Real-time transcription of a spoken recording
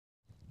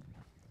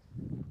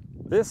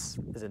This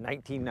is a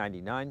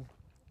 1999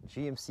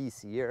 GMC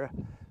Sierra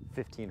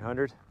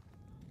 1500.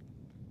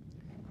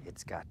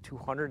 It's got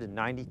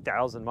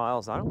 290,000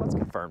 miles on it. Let's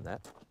confirm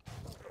that.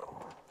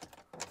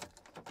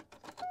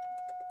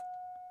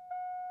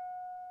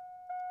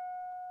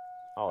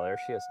 Oh, there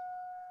she is.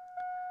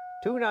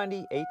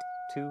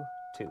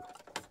 29822.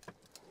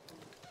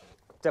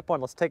 Step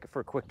one, let's take it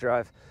for a quick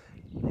drive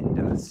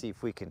and see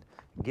if we can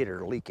get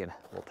her leaking.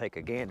 We'll take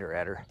a gander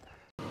at her.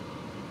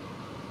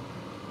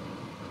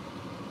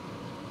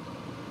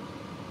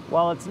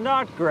 Well, it's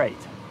not great.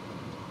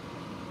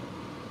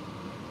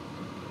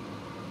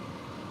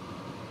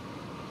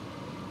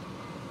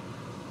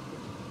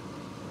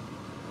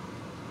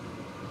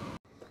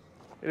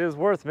 It is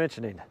worth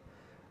mentioning,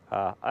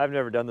 I've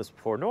never done this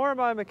before, nor am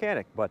I a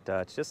mechanic, but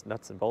it's just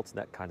nuts and bolts and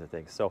that kind of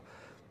thing. So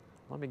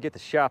let me get the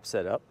shop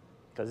set up,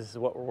 because this is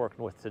what we're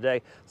working with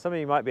today. Some of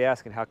you might be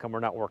asking how come we're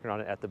not working on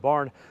it at the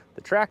barn.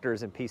 The tractor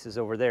is in pieces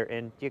over there,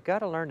 and you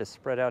gotta learn to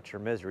spread out your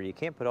misery. You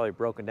can't put all your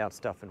broken down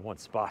stuff in one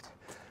spot.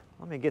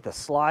 Let me get the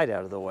slide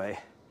out of the way,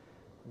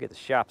 get the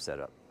shop set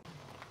up.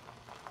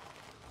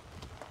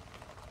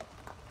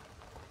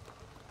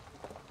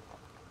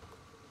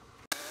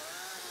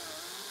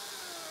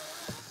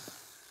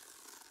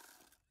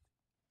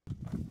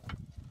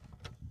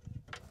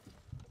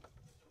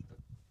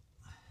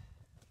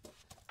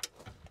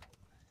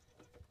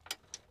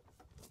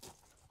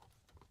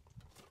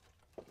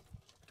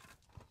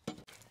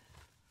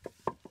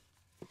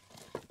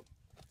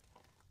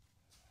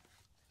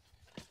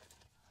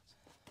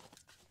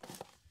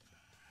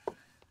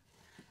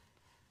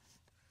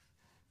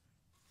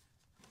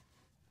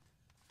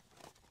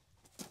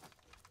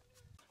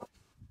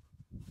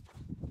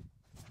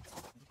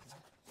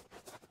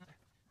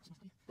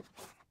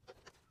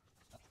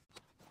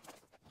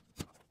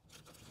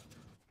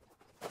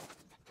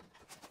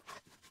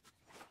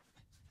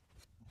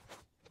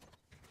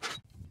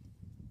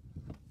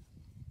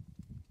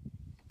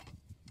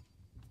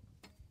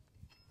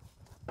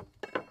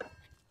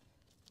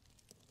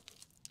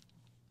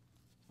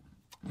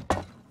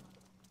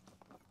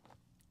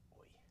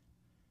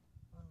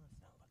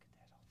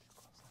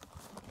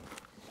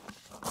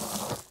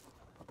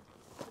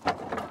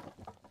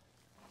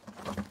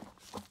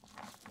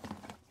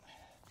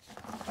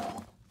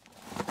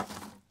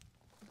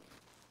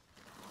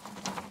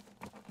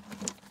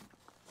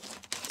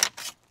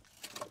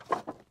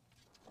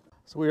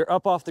 So we are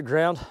up off the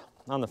ground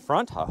on the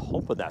front. I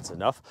hope that's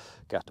enough.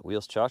 Got the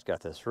wheels chalked, got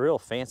this real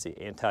fancy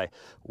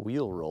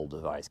anti-wheel roll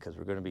device, because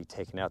we're going to be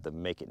taking out the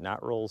make it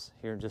not rolls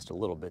here in just a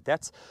little bit.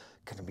 That's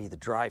going to be the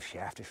drive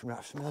shaft, if you're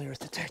not familiar with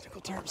the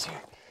technical terms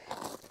here.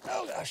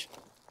 Oh gosh.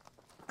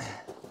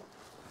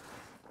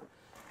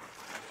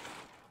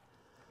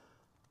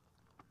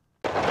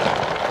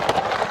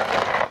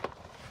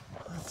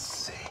 Let's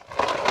see.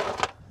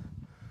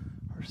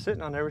 We're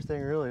sitting on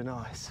everything really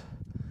nice.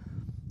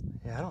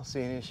 Yeah, I don't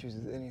see any issues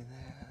with any of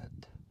that.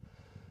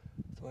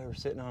 The way we're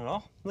sitting on it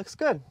all looks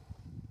good.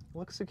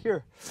 Looks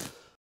secure.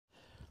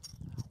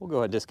 We'll go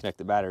ahead and disconnect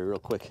the battery real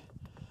quick.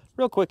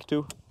 Real quick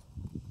too.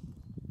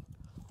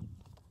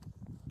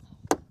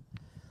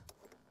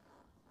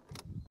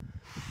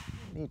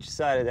 On each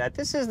side of that.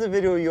 This is the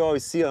video you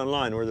always see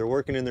online where they're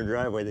working in their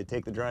driveway. They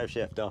take the drive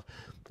shaft off.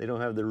 They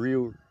don't have the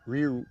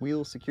rear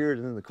wheel secured,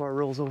 and then the car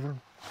rolls over.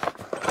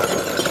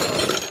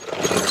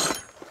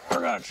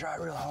 We're gonna try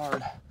real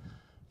hard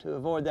to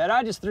avoid that.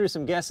 I just threw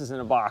some guesses in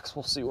a box.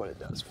 We'll see what it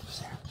does for us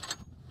here.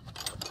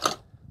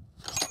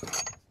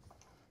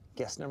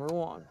 Guess number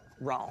one,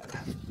 wrong.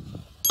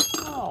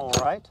 All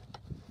right.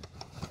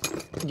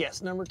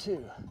 Guess number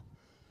two.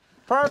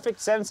 Perfect,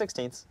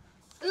 7/16.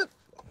 Yep.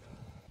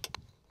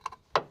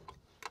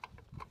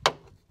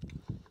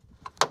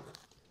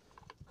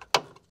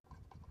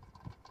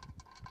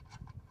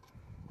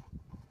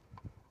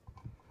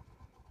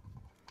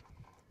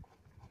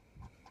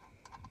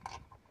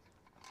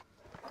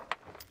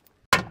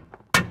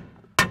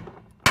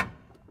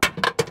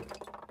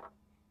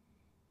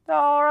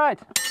 All right.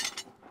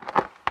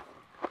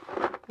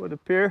 Would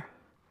appear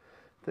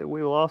that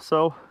we will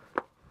also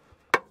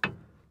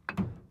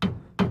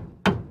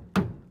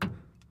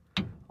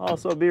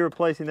be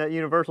replacing that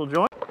universal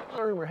joint.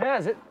 Rumor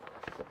has it,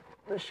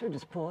 this should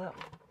just pull out.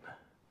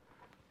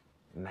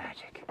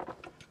 Magic.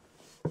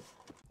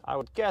 I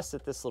would guess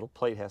that this little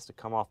plate has to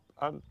come off.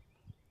 I'm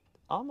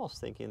almost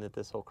thinking that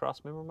this whole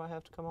cross member might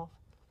have to come off.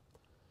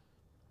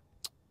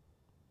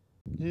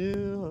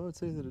 Yeah, I would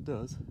say that it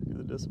does,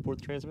 because it does support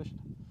the transmission.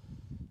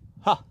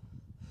 Huh.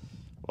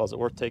 Well, is it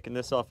worth taking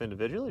this off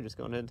individually, or just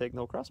going ahead and taking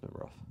the whole cross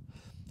member off?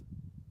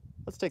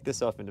 Let's take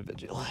this off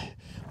individually.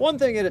 One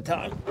thing at a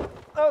time.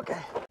 Okay.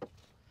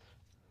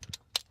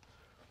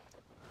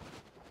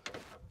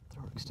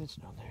 Throw an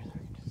extension on there.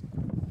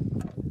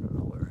 I don't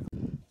know where.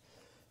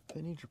 If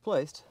it needs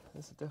replaced,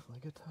 this is definitely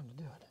a good time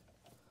to do it.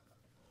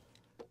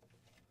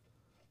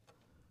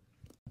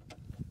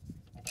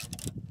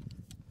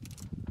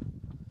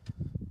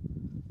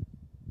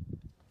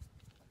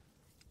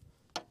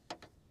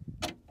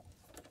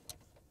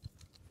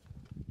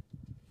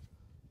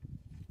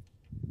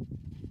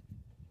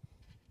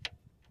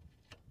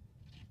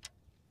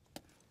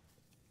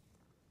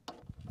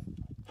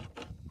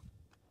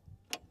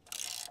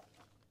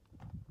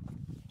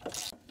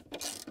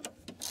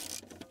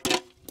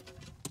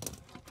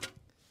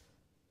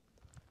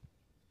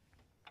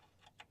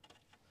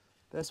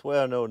 Best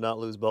way I know to not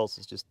lose bolts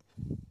is just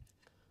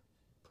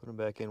put them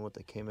back in what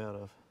they came out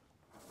of.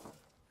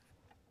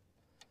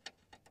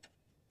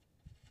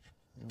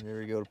 And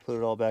there you go, to put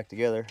it all back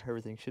together.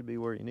 Everything should be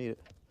where you need it,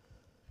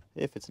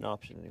 if it's an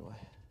option anyway.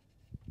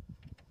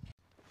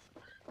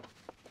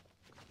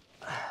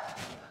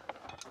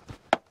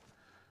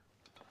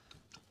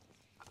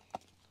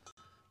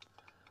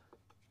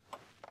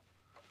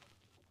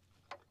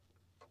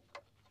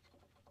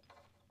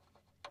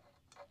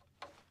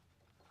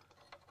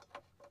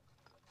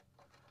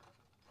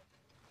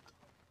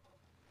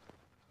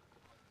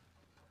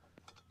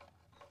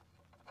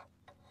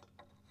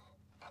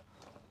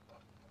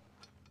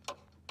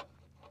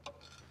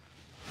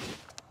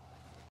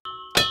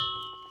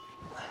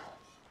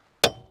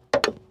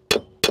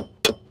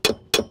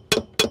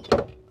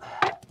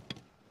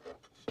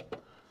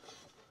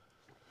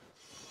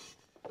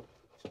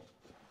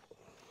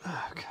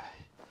 Okay.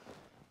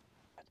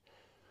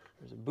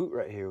 There's a boot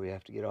right here we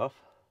have to get off.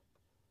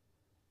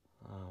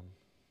 I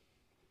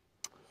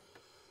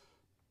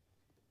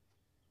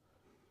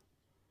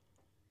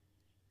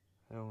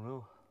don't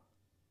know.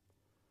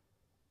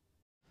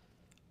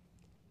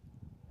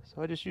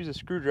 So I just use a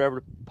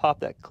screwdriver to pop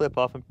that clip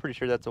off. I'm pretty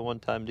sure that's a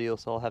one-time deal,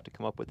 so I'll have to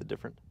come up with a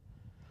different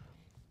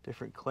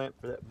clamp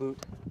for that boot.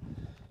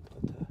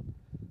 But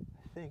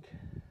I think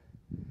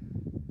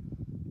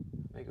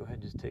I may go ahead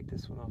and just take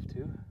this one off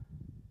too.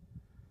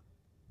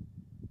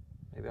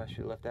 Maybe I should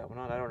have left that one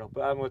on, I don't know.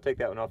 But I'm going to take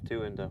that one off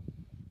too and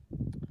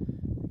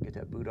get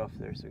that boot off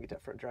there so we get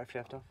that front drive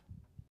shaft off.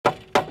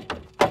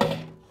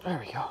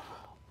 There we go.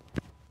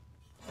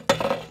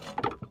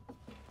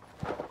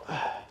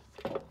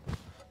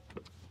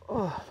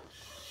 Oh.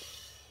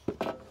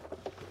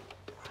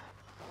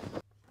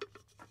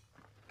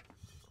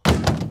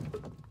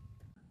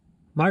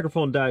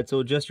 Microphone died, so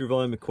adjust your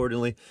volume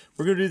accordingly.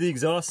 We're going to do the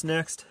exhaust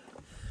next.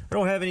 I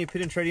don't have any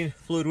penetrating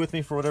fluid with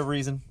me for whatever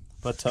reason,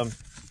 but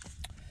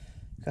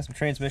got some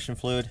transmission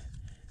fluid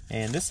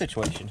and this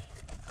situation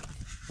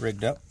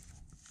rigged up.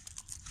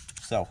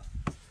 So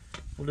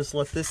we'll just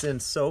let this in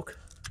soak.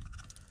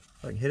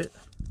 If I can hit it.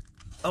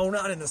 Oh,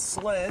 not in the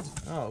sled.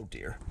 Oh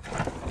dear.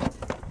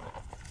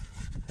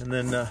 And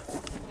then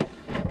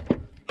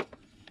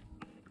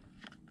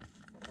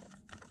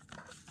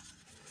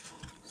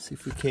see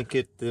if we can't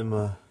get them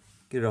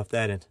get it off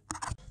that end.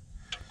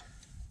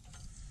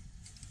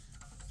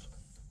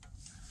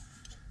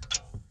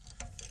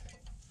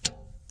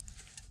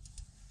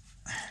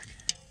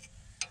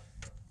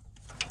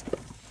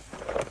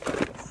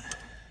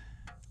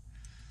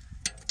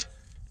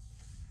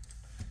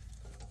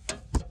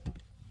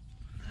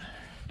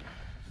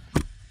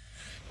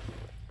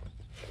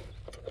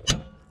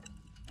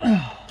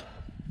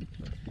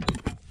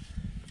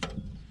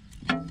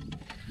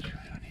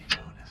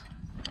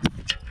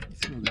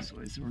 This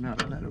way, so we're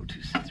not on that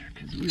O2 sensor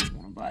because we don't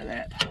want to buy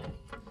that.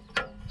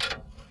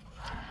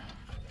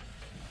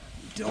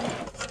 We don't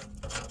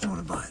want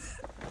to buy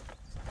that.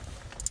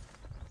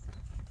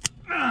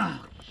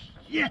 Oh,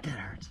 yeah, that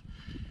hurts.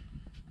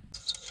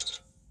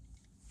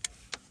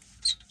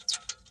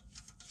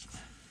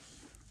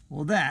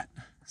 Well, that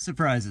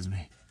surprises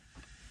me.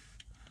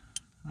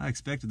 I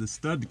expected the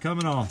stud to come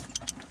in off.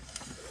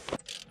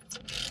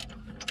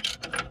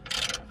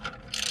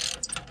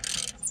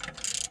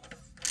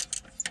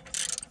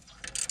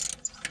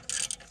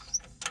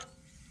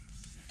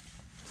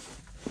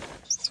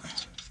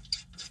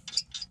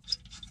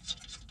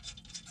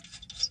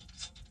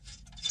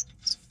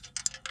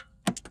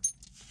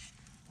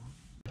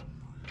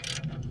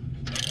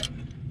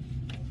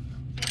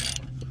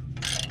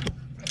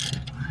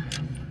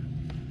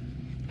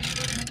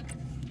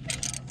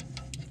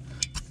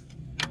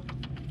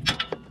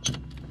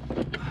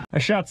 I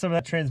shot some of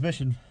that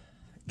transmission.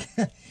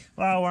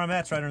 Well, where I'm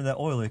at's right under that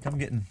oil leak. I'm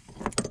getting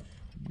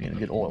a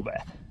good oil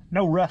bath.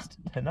 No rust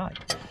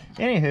tonight.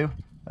 Anywho,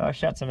 I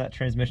shot some of that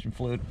transmission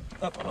fluid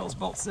up on those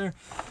bolts there.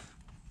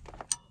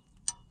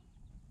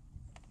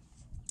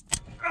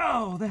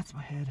 Oh, that's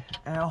my head.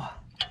 Ow.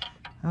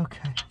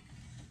 Okay.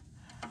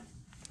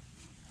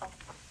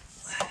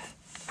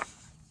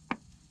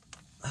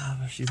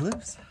 Oh, she's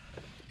loose.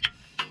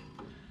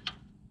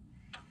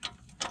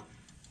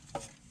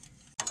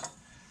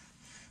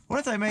 What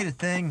if I made a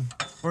thing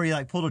where you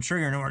like pulled a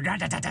trigger and it went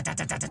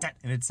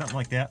and it's something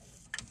like that?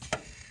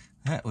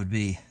 That would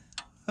be,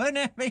 wouldn't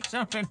that be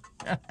something?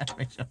 That'd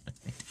be something.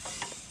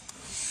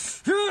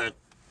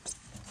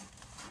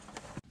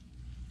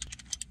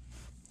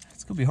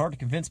 It's gonna be hard to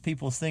convince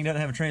people this thing doesn't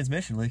have a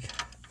transmission leak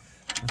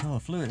with all the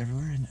fluid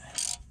everywhere, isn't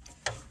it?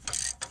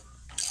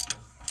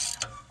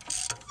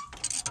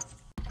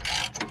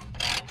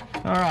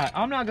 All right,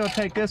 I'm not gonna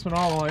take this one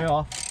all the way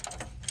off.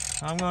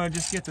 I'm gonna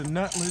just get the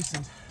nut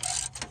loosened.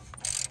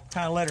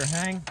 Kind of let her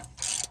hang.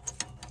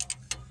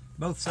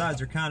 Both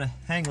sides are kind of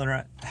hangling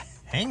right.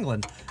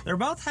 Hangling? They're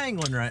both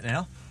hangling right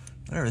now.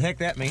 Whatever the heck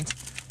that means.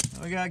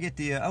 We gotta get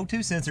the O2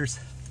 sensors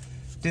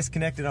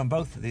disconnected on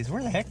both of these.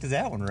 Where the heck does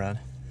that one run?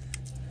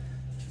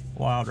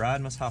 Wild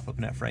ride. Must hop up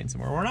in that frame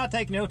somewhere. We're not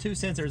taking the O2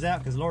 sensors out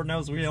because Lord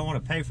knows we don't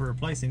want to pay for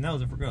replacing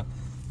those if we're gonna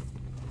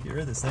get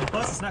rid of this thing.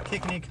 Plus, it's not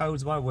kicking any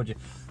codes. Why would you?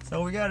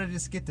 So we got to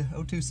just get the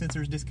O2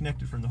 sensors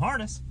disconnected from the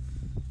harness,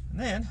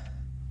 and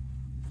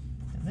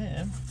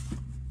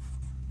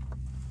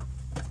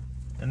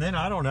then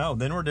I don't know.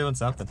 Then we're doing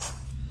something.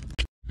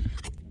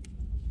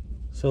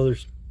 So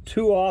there's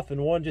 2 off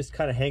and 1 just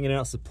kind of hanging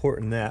out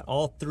supporting that.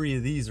 All 3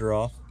 of these are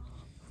off.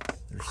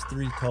 There's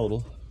 3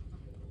 total.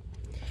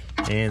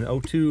 And the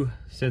O2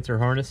 sensor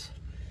harness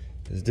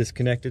is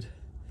disconnected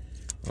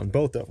on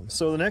both of them.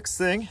 So the next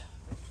thing,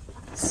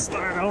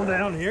 slide on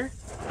down here,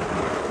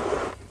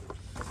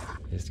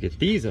 is to get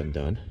these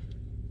undone.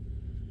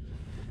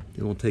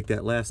 Then we'll take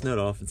that last nut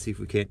off and see if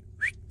we can't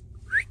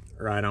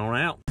right on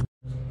out.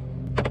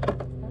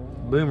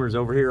 Boomer's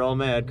over here all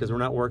mad because we're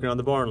not working on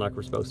the barn like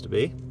we're supposed to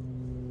be.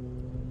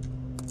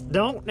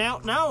 No.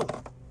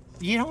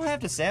 You don't have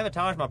to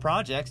sabotage my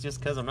projects just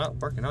because I'm not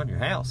working on your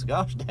house.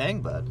 Gosh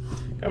dang, bud.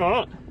 Come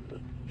on.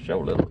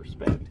 Show a little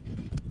respect.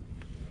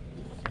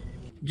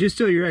 Just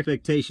so your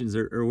expectations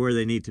are where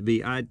they need to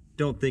be. I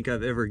don't think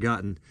I've ever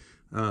gotten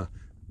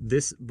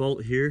this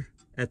bolt here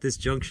at this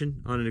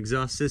junction on an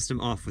exhaust system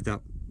off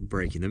without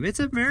breaking them. It's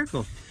a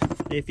miracle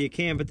if you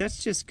can, but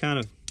that's just kind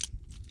of,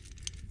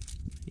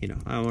 you know,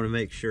 I want to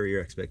make sure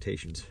your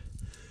expectations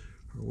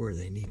are where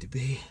they need to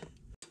be.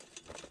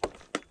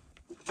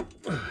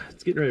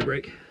 It's getting ready to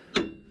break.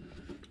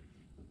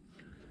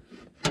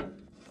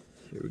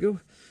 Here we go.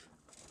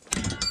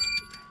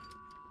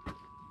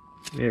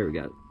 There we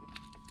go.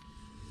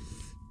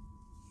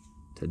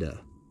 Ta-da.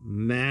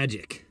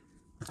 Magic.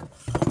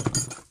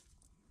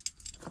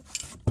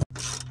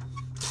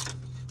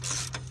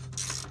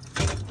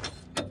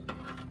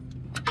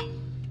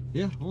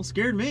 Yeah, well,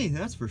 scared me,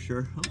 that's for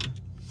sure. Okay.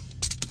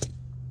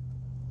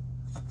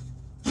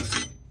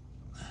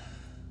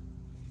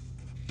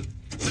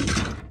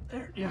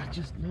 There, yeah,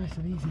 just nice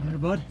and easy there,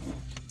 bud.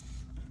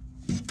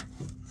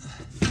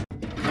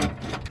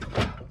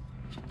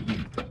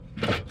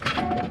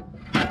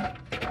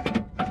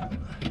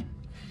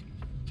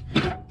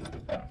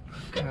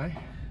 Okay.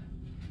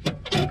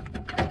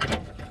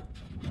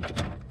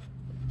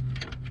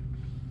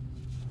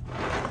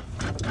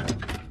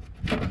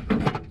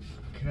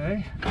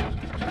 Okay.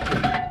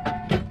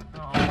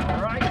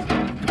 All right.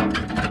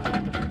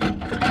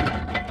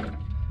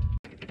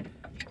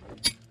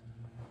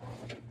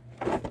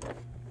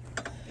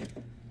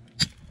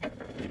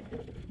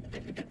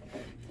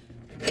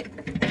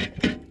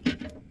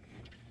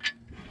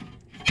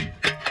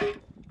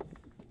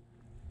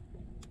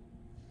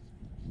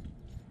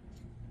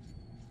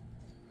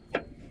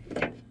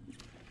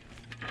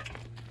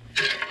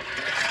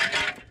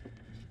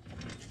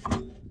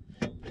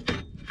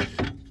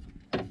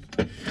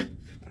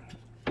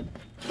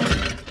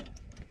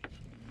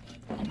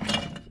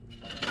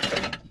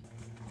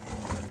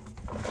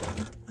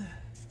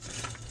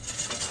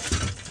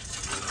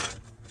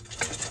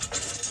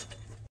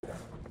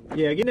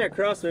 Yeah, getting that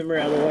cross member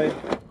out of the way.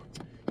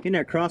 Getting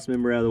that cross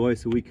member out of the way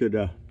so we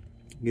could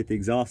get the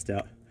exhaust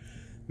out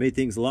made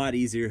things a lot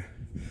easier.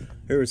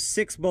 There was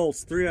 6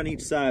 bolts, 3 on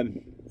each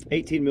side,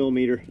 18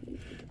 millimeter,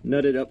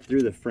 nutted up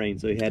through the frame,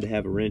 so you had to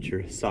have a wrench or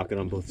a socket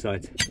on both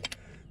sides.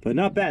 But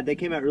not bad. They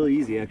came out really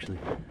easy, actually.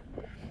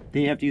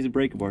 Didn't have to use a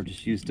breaker bar,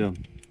 just used 2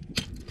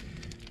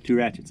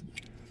 ratchets.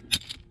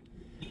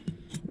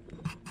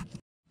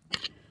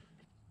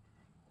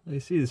 You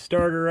see the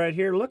starter right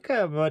here. Look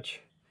how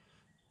much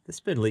it's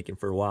been leaking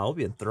for a while.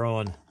 We've been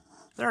throwing.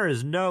 There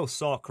is no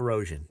salt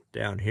corrosion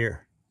down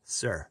here,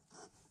 sir,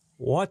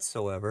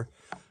 whatsoever.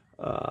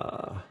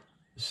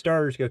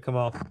 Starter's gonna come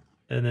off,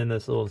 and then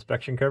this little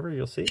inspection cover,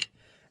 you'll see.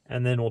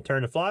 And then we'll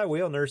turn the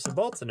flywheel, and there's some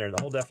bolts in there to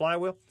hold that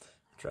flywheel.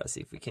 Try to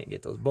see if we can't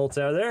get those bolts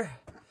out of there.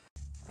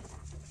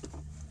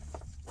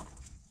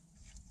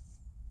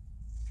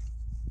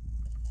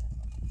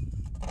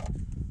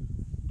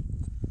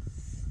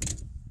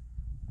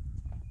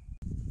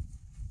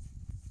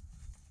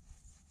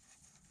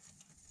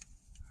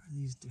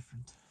 These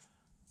different.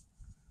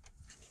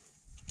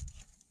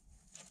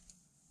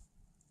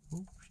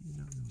 Oh, she's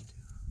not going to.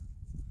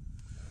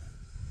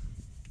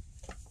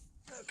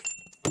 Okay.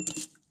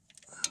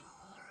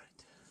 All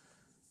right.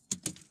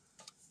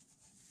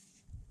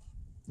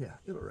 Yeah,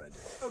 it'll ride.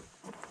 Oh.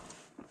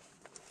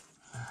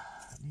 I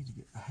need to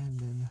get a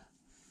hand in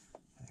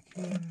back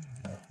here and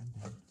a hand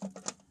in right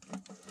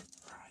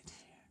here.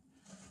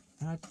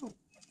 And I don't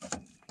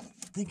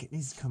think it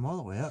needs to come all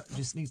the way up. It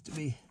just needs to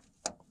be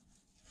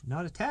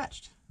not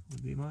attached,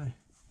 would be my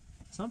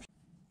assumption.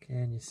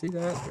 Can you see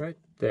that right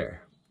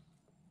there?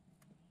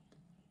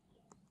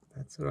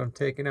 That's what I'm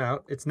taking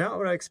out. It's not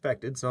what I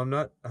expected, so I'm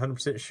not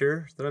 100%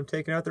 sure that I'm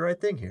taking out the right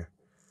thing here.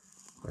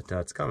 But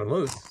it's coming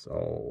loose,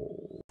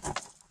 so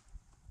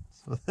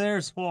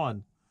there's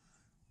 1.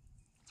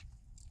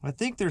 I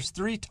think there's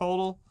 3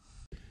 total.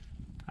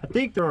 I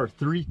think there are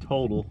 3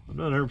 total. I'm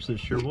not 100%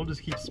 sure. We'll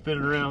just keep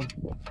spinning around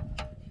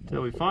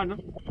until we find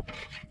them.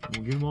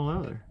 We'll get them all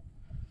out of there.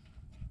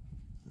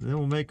 And then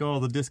we'll make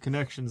all the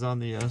disconnections on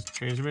the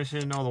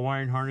transmission, all the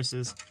wiring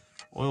harnesses,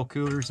 oil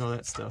coolers, all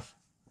that stuff.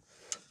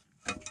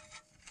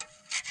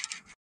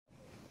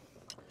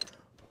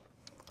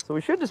 So we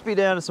should just be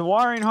down to some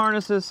wiring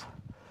harnesses,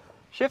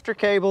 shifter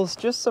cables,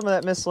 just some of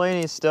that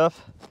miscellaneous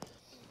stuff.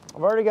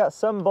 I've already got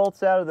some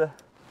bolts out of the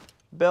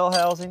bell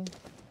housing.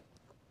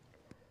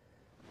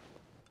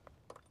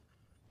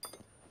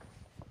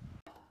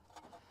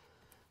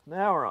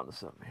 Now we're on to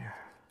something here.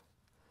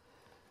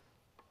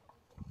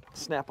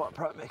 Snap-on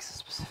probably makes a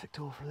specific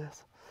tool for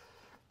this.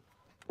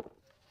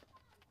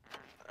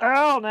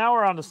 Oh, now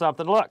we're on to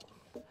something. Look,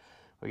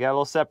 we got a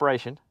little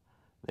separation.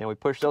 Then we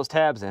push those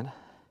tabs in,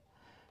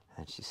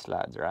 and she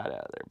slides right out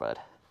of there, bud.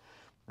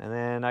 And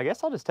then I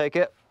guess I'll just take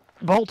it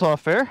bolt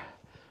off there.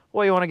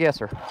 What do you want to guess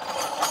her?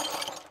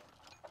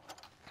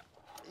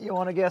 You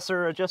want to guess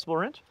her adjustable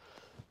wrench?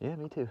 Yeah,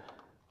 me too.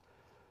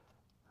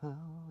 Oh,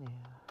 yeah.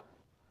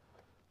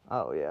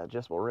 Oh, yeah,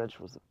 adjustable wrench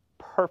was the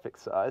perfect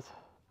size.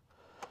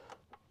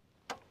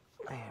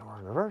 And we're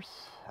in reverse.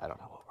 I don't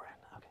know what we're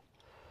in. Okay.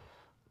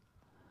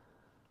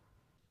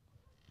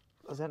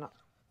 Does that not?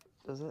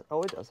 Does it?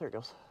 Oh, it does. There it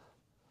goes.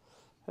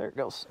 There it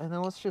goes. And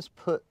then let's just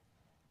put.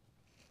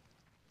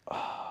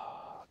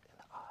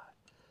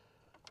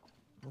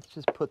 Let's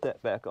just put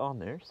that back on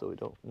there so we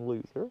don't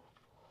lose her.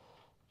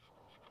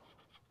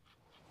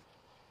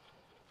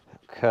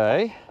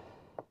 Okay.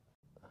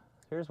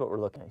 Here's what we're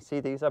looking at. See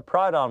these? I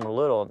pried on them a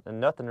little and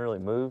nothing really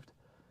moved.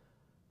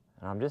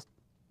 And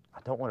I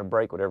don't want to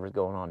break whatever's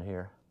going on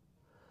here,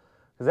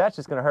 because that's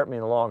just going to hurt me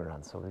in the long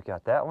run. So we've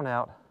got that one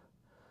out,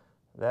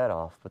 that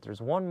off, but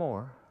there's one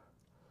more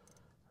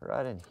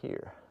right in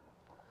here.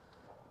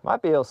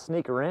 Might be able to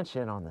sneak a wrench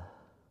in on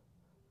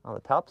the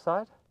top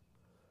side.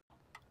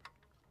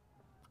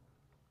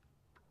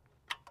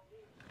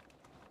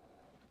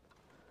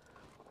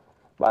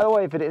 By the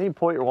way, if at any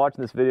point you're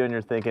watching this video and you're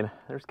thinking,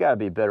 there's got to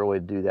be a better way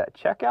to do that,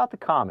 check out the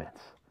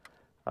comments.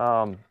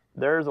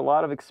 There's a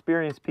lot of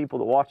experienced people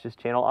that watch this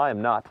channel. I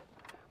am not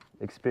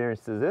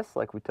experienced as this,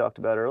 like we talked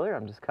about earlier.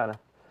 I'm just kind of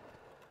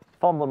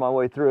fumbling my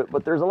way through it,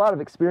 but there's a lot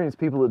of experienced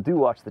people that do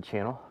watch the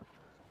channel.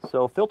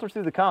 So filter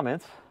through the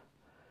comments,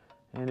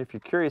 and if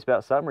you're curious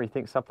about something or you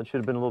think something should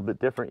have been a little bit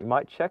different, you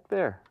might check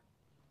there.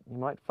 You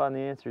might find the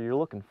answer you're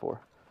looking for.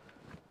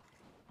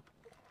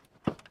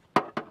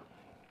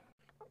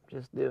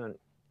 Just doing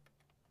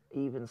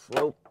even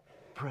slope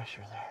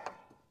pressure there.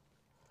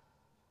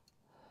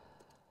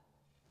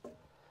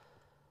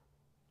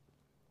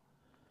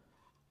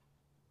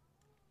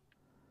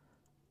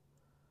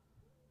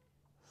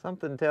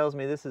 Something tells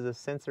me this is a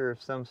sensor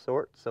of some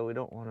sort, so we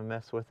don't want to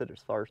mess with it as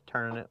far as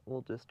turning it.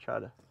 We'll just try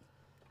to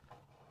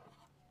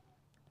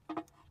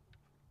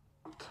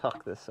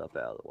tuck this up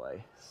out of the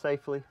way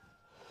safely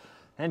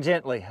and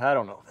gently. I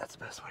don't know if that's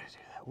the best way to do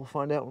that. We'll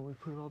find out when we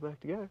put it all back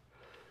together.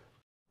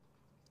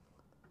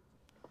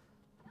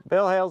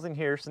 Bell housing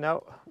here, so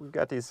now we've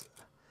got these,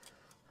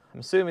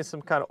 I'm assuming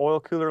some kind of oil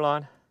cooler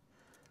line.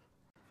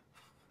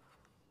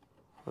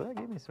 Will that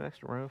give me some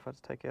extra room if I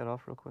just take that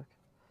off real quick?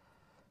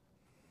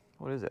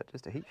 What is that?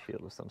 Just a heat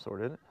shield of some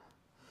sort, isn't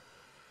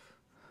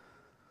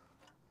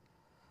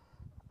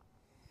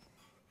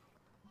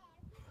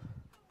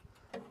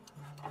it?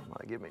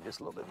 Might give me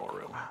just a little bit more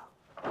room.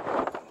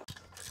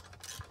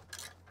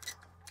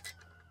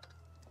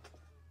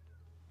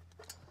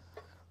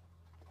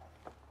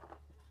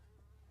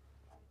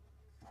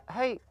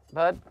 Hey,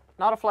 bud,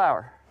 not a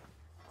flower.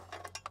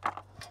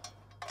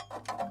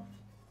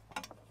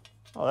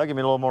 Oh, that give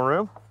me a little more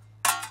room.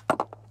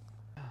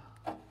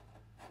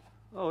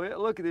 Oh yeah,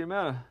 look at the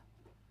amount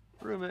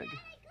of room that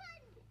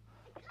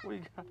we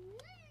got.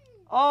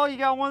 Oh, you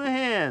got one of the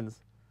hens.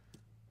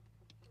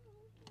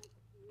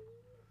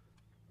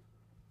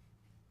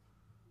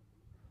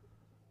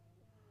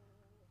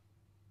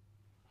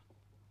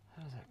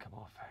 How does that come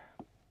off there?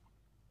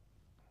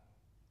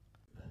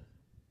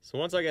 So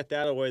once I got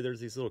that out of the way,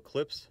 there's these little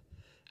clips.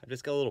 I've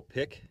just got a little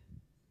pick.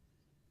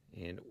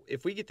 And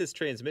if we get this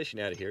transmission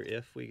out of here,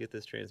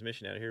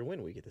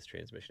 when we get this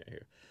transmission out of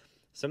here,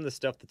 some of the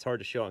stuff that's hard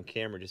to show on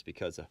camera just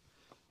because of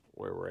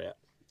where we're at,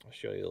 I'll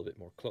show you a little bit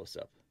more close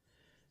up.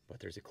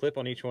 But there's a clip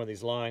on each one of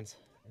these lines,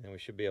 and then we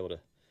should be able to,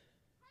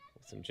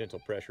 with some gentle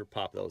pressure,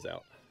 pop those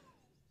out.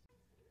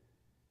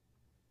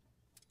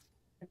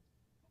 Did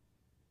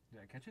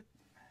I catch it?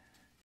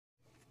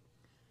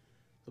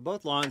 So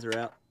both lines are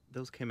out.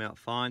 Those came out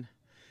fine.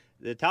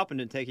 The top one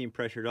didn't take any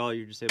pressure at all.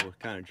 You're just able to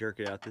kind of jerk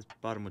it out. This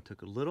bottom one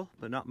took a little,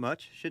 but not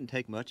much. Shouldn't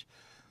take much.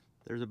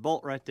 There's a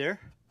bolt right there.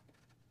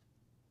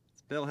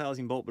 It's a bell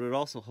housing bolt, but it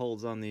also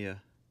holds on the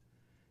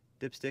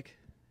dipstick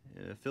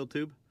fill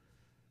tube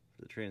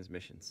for the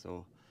transmission.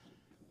 So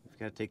we've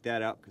got to take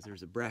that out because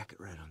there's a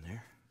bracket right on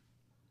there.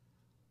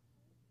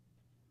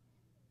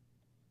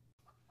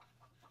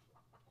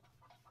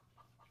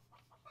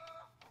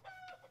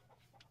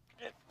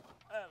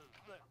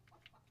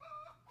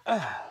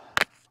 Got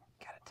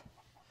it.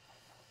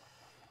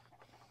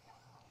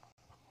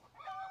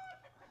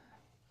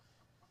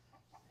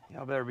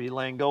 Y'all better be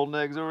laying golden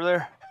eggs over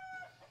there.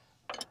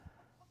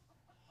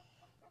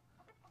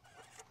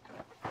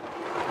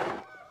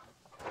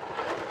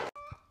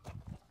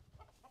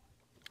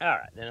 All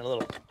right, then a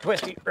little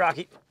twisty,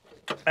 rocky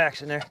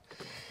action there.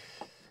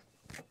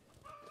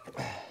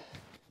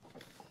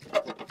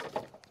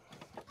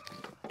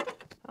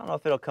 don't know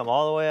if it'll come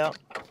all the way out.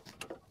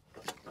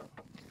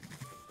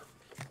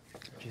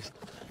 Just,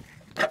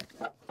 that'd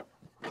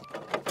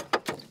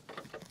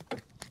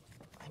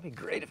be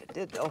great if it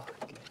did though.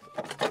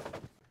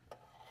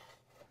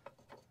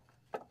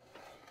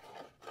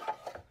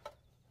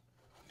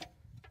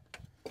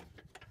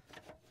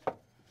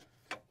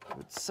 It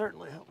would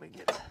certainly help me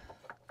get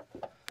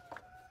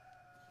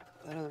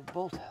that other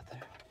bolt out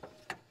there.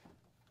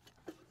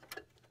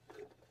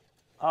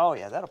 Oh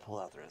yeah, that'll pull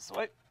out the rest of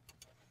the way.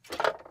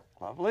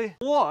 Lovely.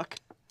 Look,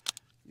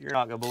 you're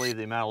not gonna believe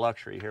the amount of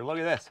luxury here. Look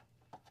at this.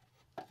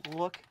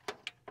 Look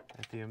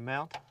at the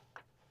amount.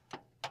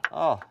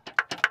 Oh,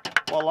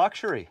 well,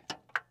 luxury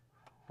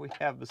we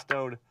have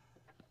bestowed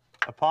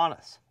upon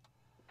us.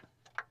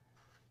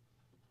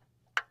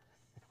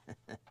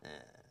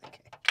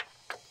 Okay.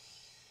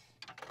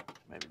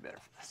 Maybe better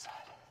from this side.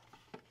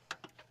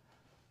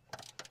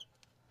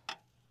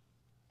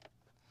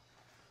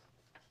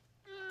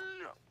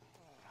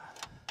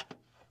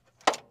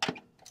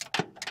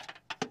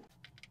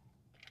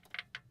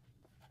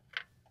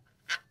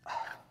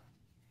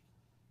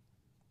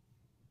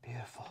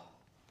 Beautiful.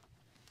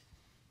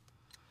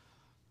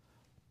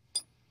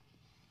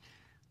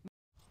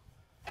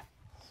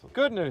 So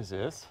good news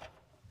is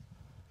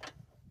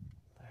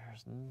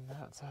there's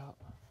nuts out.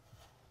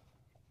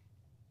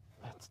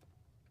 That's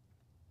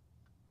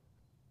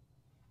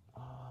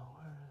where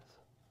is?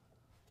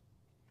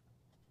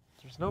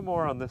 There's no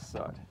more on this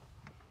side,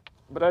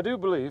 but I do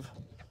believe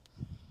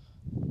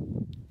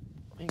you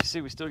can see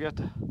we still got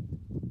the.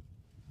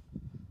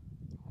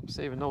 I'm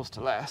saving those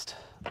to last.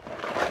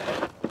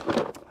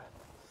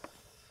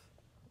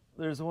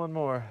 There's one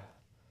more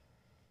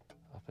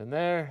up in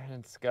there,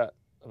 and it's got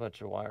a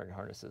bunch of wiring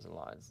harnesses and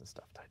lines and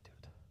stuff tied to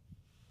it.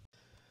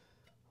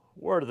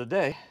 Word of the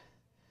day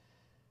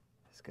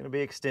is going to be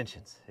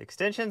extensions.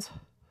 Extensions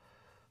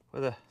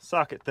with a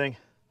socket thing.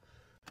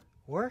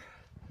 Where?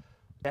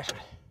 I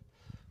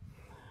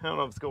don't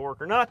know if it's going to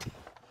work or not.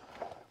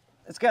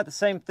 It's got the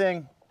same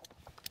thing.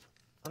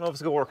 I don't know if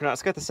it's going to work or not.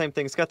 It's got the same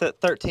thing. It's got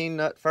that 13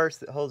 nut first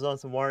that holds on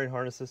some wiring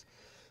harnesses,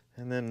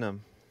 and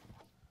then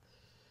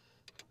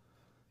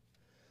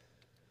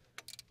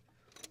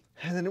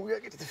we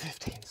gotta get to the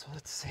 15, so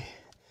let's see.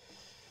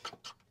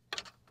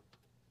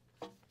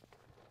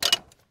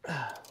 All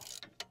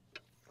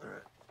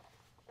right,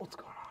 what's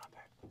going on up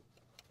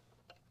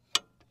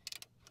there?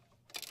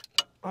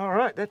 All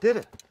right, that did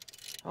it.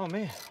 Oh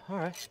man, all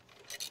right.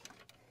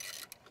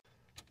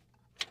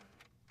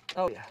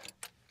 Oh yeah.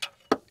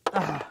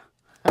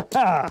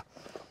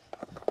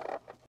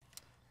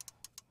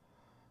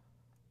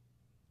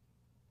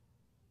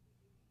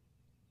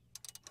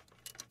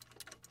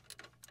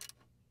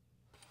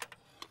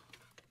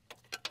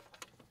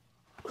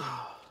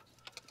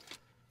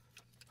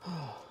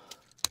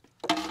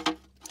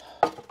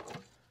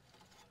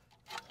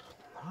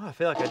 I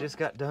feel like I just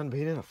got done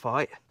being in a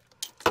fight.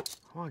 Oh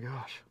my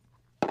gosh.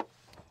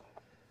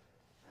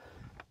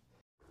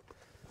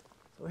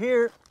 So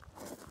here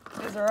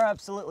is our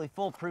absolutely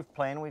foolproof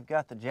plan. We've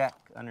got the jack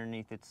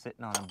underneath it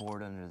sitting on a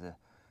board under the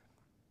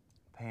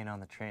pan on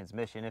the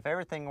transmission. If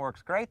everything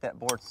works great, that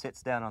board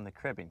sits down on the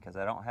cribbing because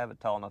I don't have a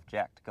tall enough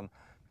jack to come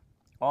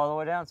all the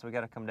way down, so we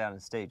got to come down in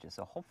stages.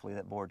 So hopefully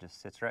that board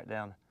just sits right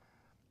down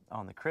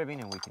on the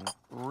cribbing and we can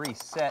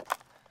reset.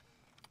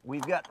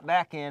 We've got the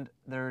back end,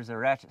 there's a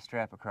ratchet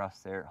strap across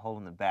there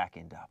holding the back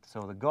end up.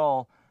 So the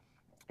goal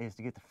is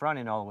to get the front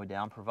end all the way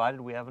down,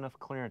 provided we have enough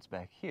clearance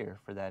back here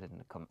for that end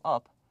to come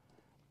up.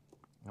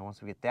 And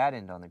once we get that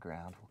end on the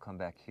ground, we'll come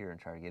back here and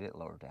try to get it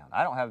lower down.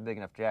 I don't have a big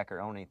enough jack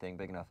or own anything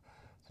big enough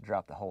to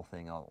drop the whole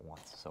thing all at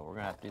once. So we're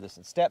gonna have to do this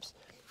in steps.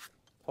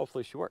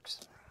 Hopefully she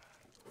works.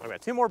 I've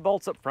got 2 more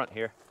bolts up front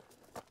here.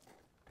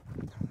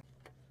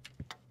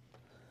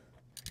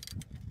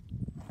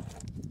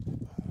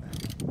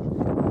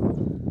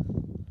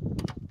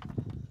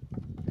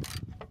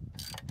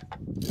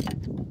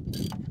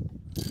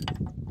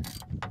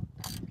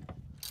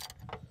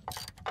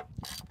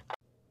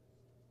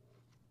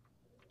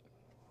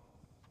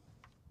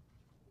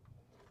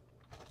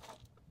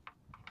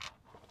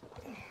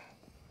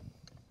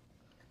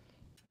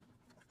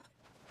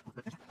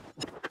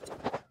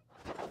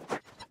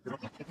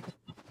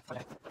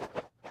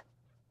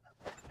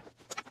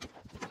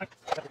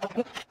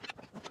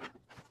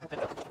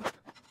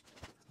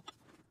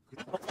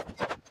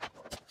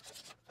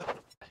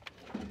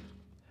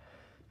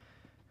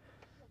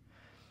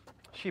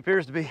 She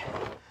appears to be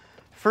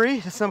free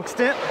to some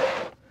extent.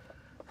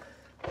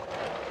 I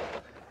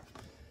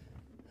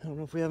don't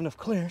know if we have enough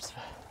clearance.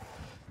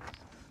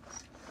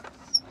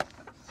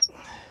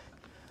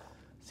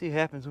 See what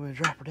happens when we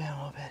drop her down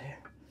a little bit here.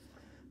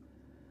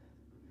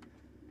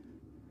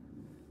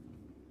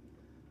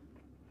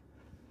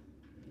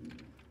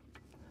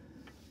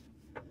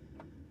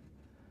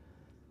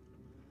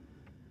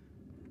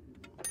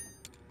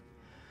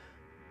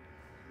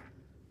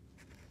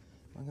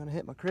 I'm gonna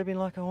hit my cribbing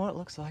like I want, it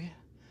looks like it.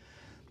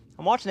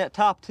 I'm watching that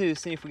top too,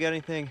 see if we got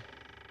anything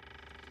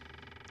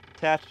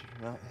attached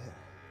or not yet.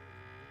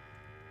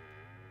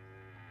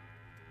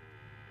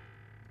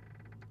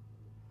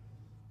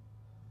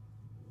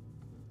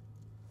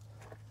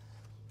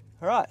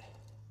 All right.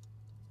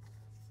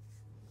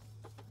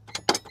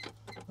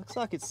 Looks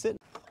like it's sitting.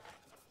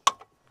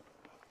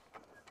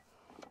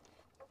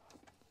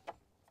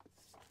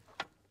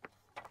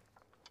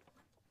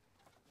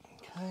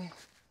 Okay.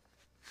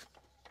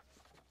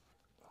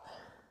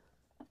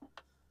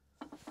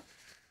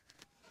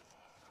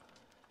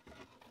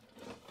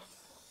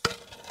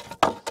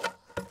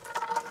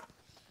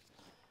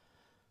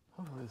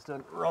 Hopefully this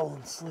doesn't roll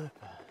and slip.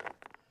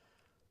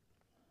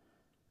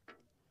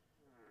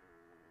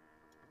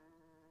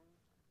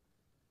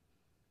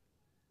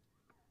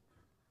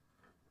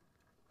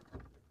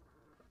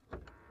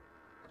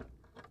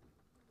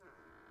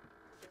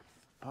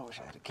 I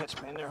wish I had a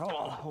catch me in there. Hold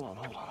on, hold on,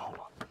 hold on, hold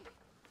on.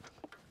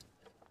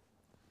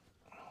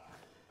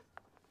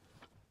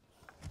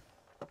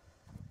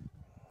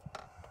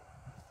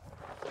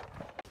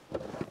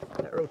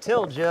 That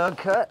Rotel jug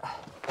cut.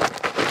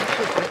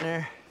 Should fit in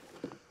there.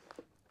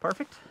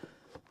 Perfect.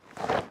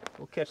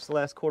 We'll catch the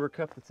last quarter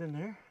cup that's in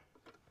there.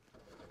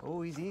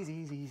 Oh, easy, easy,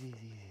 easy, easy, easy.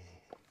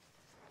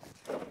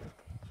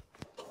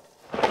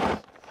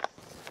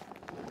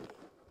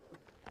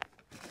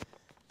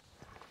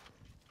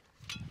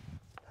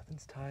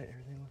 Nothing's tight,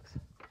 everything looks.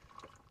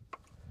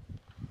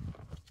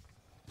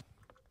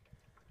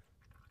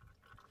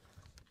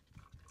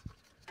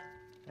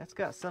 That's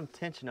got some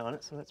tension on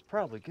it, so that's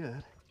probably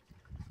good.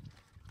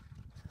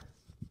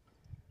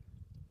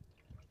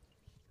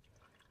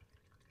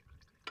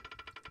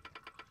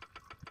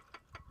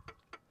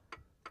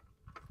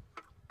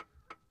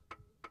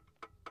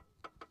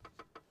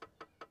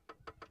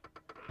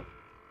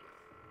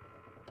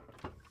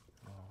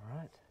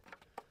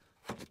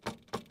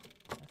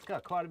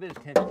 Got quite a bit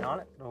of tension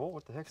on it. Oh,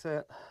 what the heck's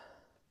that?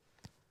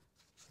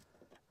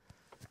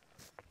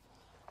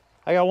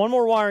 I got one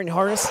more wiring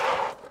harness.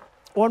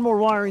 One more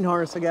wiring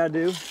harness I gotta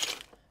do. And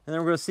then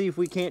we're gonna see if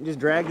we can't just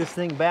drag this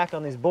thing back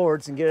on these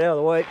boards and get it out of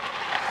the way.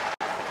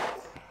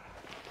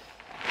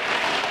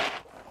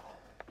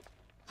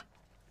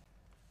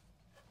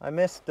 I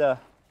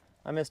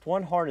missed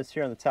one harness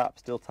here on the top,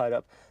 still tied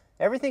up.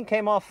 Everything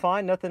came off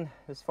fine, nothing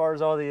as far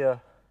as all the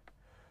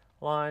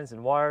lines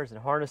and wires and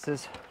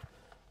harnesses.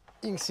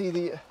 You can see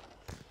the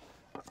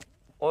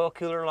oil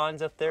cooler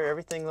lines up there.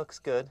 Everything looks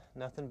good.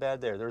 Nothing bad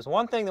there. There's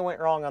one thing that went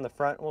wrong on the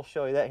front. We'll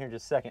show you that here in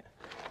just a second.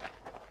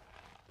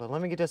 But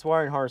let me get this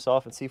wiring harness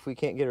off and see if we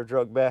can't get her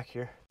drugged back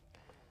here.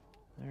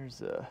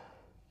 There's a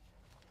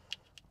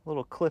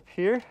little clip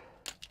here.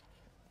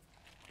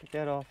 Get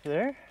that off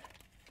there.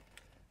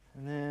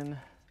 And then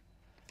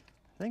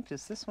I think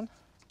just this one.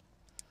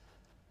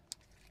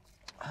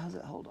 How's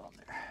it hold on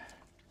there?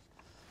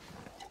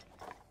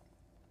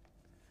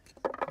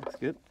 Looks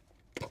good.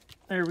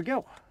 There we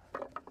go.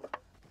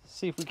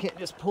 See if we can't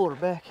just pull her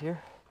back here.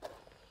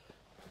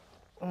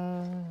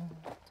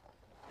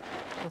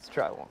 Let's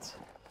try once.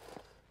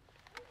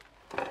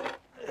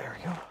 There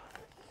we go.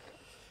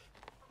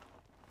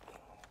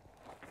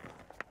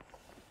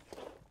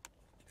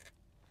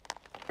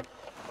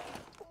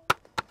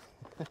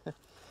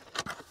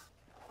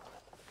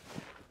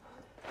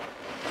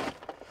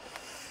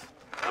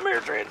 Come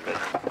here, transmit.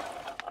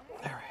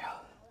 There we go.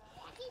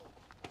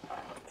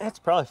 That's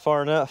probably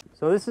far enough.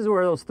 So this is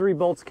where those 3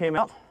 bolts came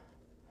out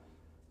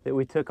that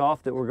we took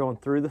off that were going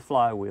through the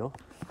flywheel.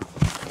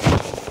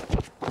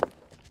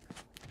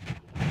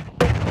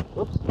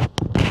 Whoops.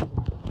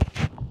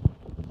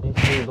 These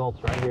 3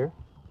 bolts right here.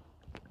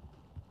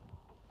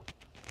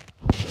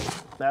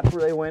 That's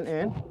where they went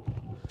in to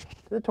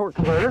the torque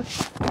converter.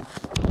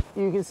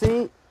 You can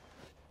see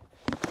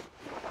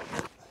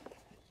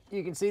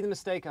the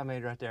mistake I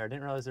made right there. I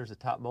didn't realize there's a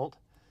top bolt,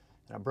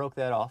 and I broke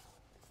that off.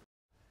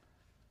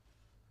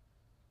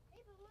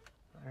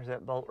 There's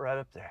that bolt right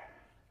up there.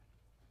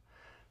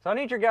 So I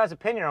need your guys'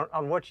 opinion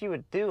on what you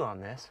would do on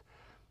this.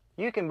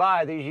 You can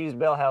buy these used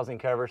bell housing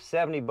covers,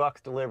 70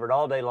 bucks delivered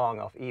all day long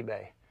off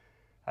eBay.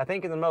 I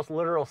think in the most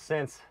literal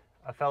sense,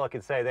 a fella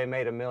could say they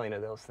made 1 million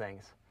of those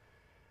things.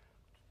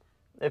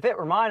 If it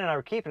were mine and I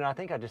were keeping it, I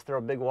think I'd just throw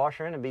a big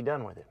washer in and be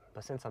done with it.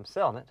 But since I'm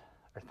selling it,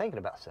 or thinking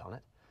about selling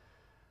it,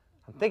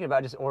 I'm thinking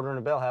about just ordering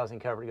a bell housing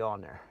cover to go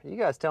on there. You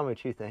guys tell me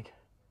what you think.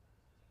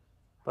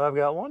 But I've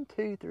got 1,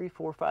 2, 3,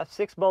 4, 5,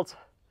 6 bolts,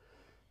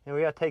 and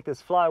we got to take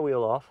this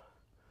flywheel off.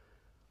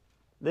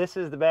 This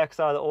is the back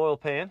side of the oil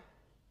pan,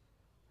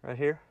 right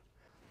here.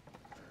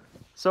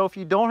 So if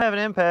you don't have an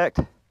impact,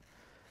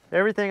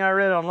 everything I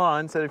read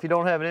online said if you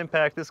don't have an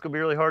impact, this could be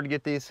really hard to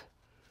get these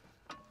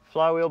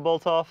flywheel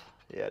bolts off.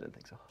 Yeah, I didn't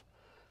think so.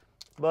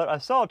 But I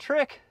saw a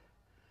trick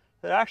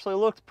that actually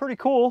looked pretty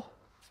cool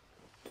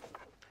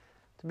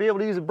to be able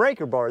to use a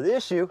breaker bar. The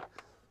issue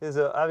is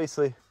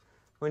obviously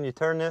when you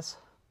turn this,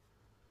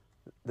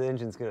 the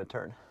engine's gonna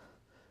turn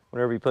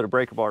whenever you put a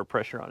breaker bar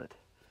pressure on it.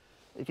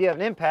 If you have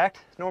an impact,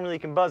 normally you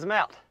can buzz them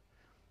out,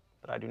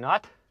 but I do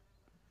not.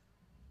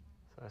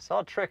 So I saw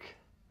a trick.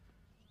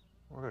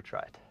 We're gonna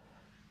try it.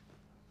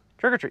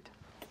 Trick or treat.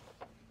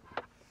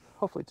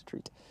 Hopefully it's a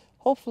treat.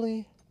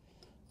 Hopefully,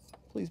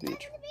 please be a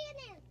treat.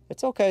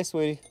 It's okay,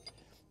 sweetie.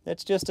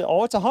 It's just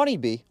oh, it's a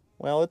honeybee.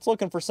 Well, it's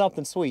looking for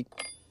something sweet.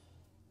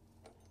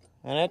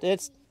 And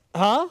it's,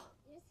 huh?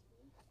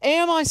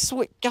 Am I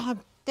sweet? God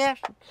damn.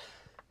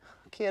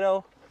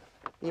 Kiddo,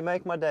 you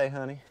make my day,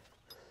 honey.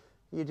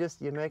 You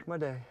make my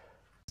day.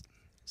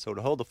 So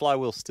to hold the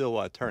flywheel still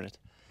while I turn it,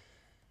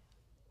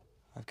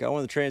 I've got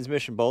one of the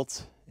transmission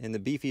bolts in the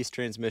beefiest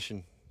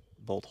transmission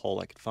bolt hole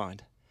I could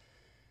find.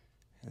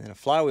 And then a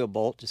flywheel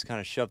bolt just kind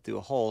of shoved through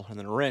a hole, and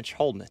then a wrench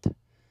holding it.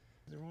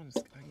 I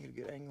can get a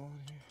good angle on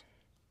here.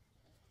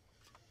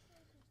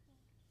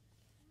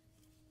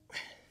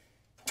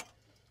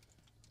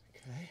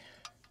 Okay.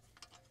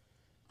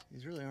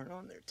 These really aren't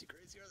on there too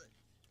crazy, are they?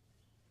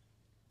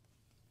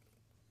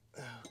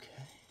 Okay.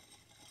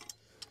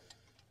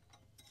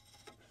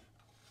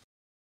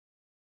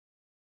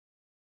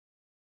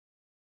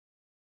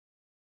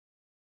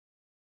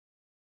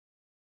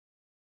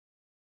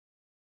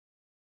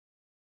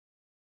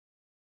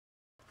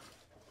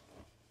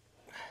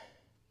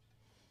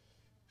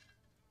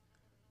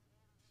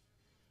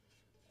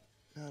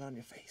 Not on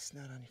your face,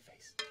 not on your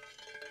face.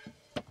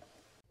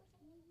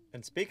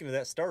 And speaking of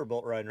that starter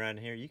bolt riding around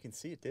here, you can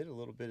see it did a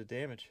little bit of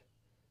damage.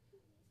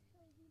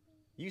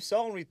 You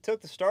saw when we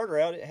took the starter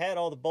out, it had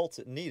all the bolts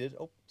it needed.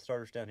 Oh,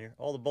 starter's down here.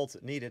 All the bolts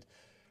it needed.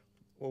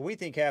 What we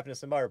think happened is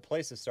somebody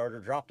replaced the starter,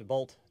 dropped a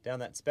bolt down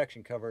that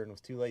inspection cover and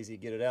was too lazy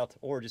to get it out,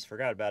 or just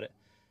forgot about it.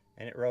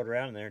 And it rode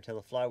around in there until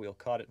the flywheel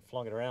caught it and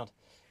flung it around.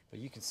 But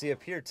you can see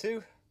up here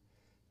too,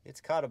 it's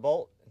caught a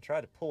bolt and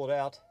tried to pull it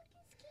out.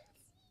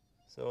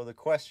 So the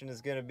question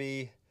is going to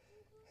be,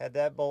 had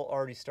that bolt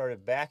already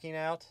started backing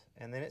out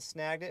and then it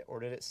snagged it, or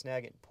did it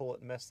snag it and pull it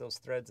and mess those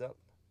threads up?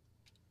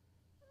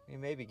 We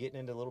may be getting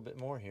into a little bit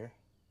more here.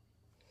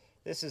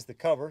 This is the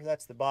cover.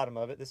 That's the bottom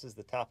of it. This is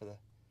the top of the,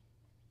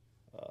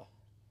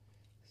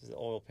 this is the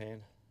oil pan.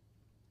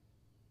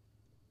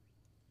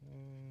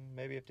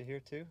 Maybe up to here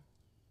too.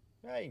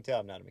 You can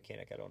tell I'm not a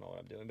mechanic. I don't know what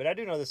I'm doing. But I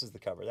do know this is the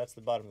cover. That's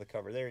the bottom of the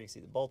cover there. You can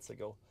see the bolts that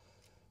go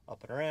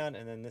up and around,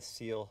 and then this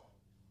seal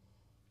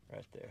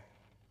right there.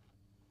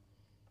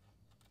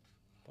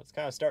 But it's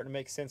kind of starting to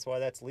make sense why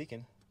that's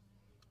leaking.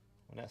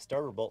 When that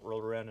starter bolt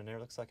rolled around in there,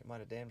 looks like it might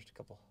have damaged a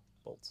couple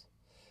bolts.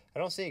 I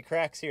don't see any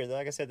cracks here.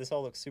 Like I said, this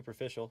all looks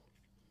superficial.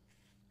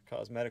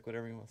 Cosmetic,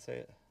 whatever you want to say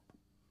it.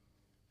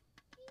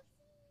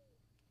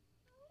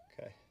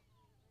 Okay.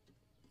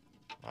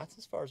 That's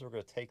as far as we're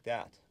going to take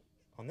that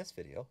on this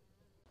video.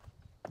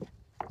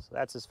 So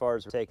that's as far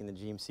as we're taking the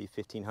GMC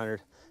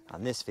 1500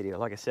 on this video.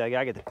 Like I said, I got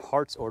to get the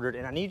parts ordered,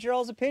 and I need your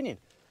all's opinion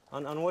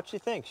on what you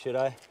think. Should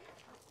I?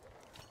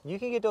 You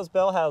can get those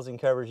bell housing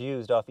covers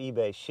used off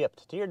eBay,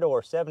 shipped to your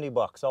door, 70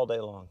 bucks all day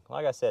long.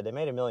 Like I said, they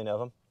made a million of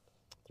them.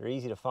 They're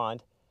easy to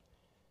find.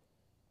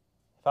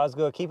 If I was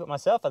going to keep it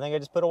myself, I think I'd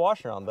just put a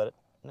washer on, but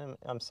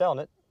I'm selling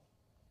it.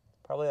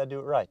 Probably I'd do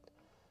it right.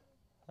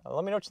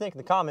 Let me know what you think in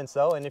the comments,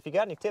 though, and if you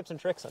got any tips and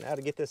tricks on how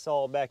to get this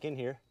all back in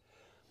here,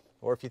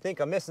 or if you think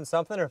I'm missing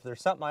something, or if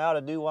there's something I ought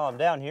to do while I'm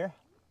down here.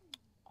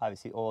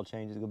 Obviously, oil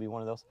change is going to be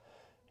one of those.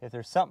 If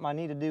there's something I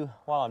need to do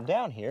while I'm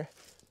down here,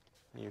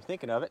 and you're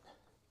thinking of it,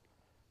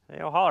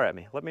 holler at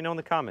me. Let me know in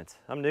the comments.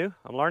 I'm new.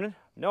 I'm learning.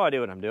 No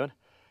idea what I'm doing.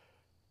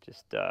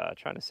 Just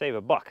trying to save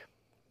a buck.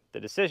 The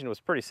decision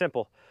was pretty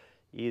simple.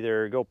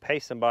 Either go pay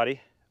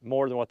somebody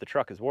more than what the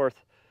truck is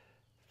worth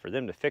for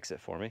them to fix it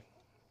for me,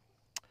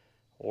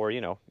 or,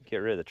 get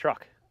rid of the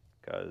truck,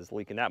 because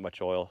leaking that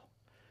much oil,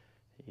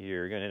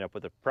 you're going to end up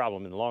with a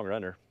problem in the long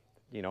run, or,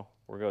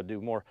 we're going to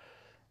do more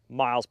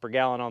miles per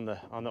gallon on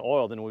the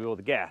oil than we will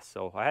the gas.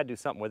 So I had to do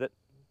something with it.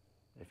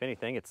 If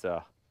anything, it's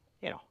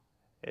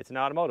it's an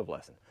automotive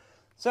lesson.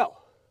 So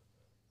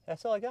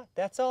that's all I got.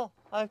 That's all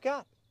I've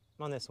got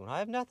on this one. I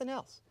have nothing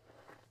else.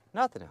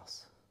 Nothing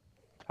else.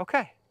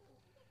 Okay.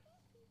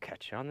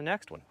 Catch you on the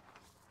next one,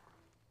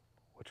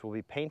 which will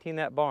be painting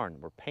that barn.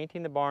 We're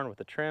painting the barn with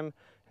the trim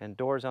and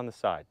doors on the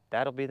side.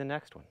 That'll be the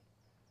next one.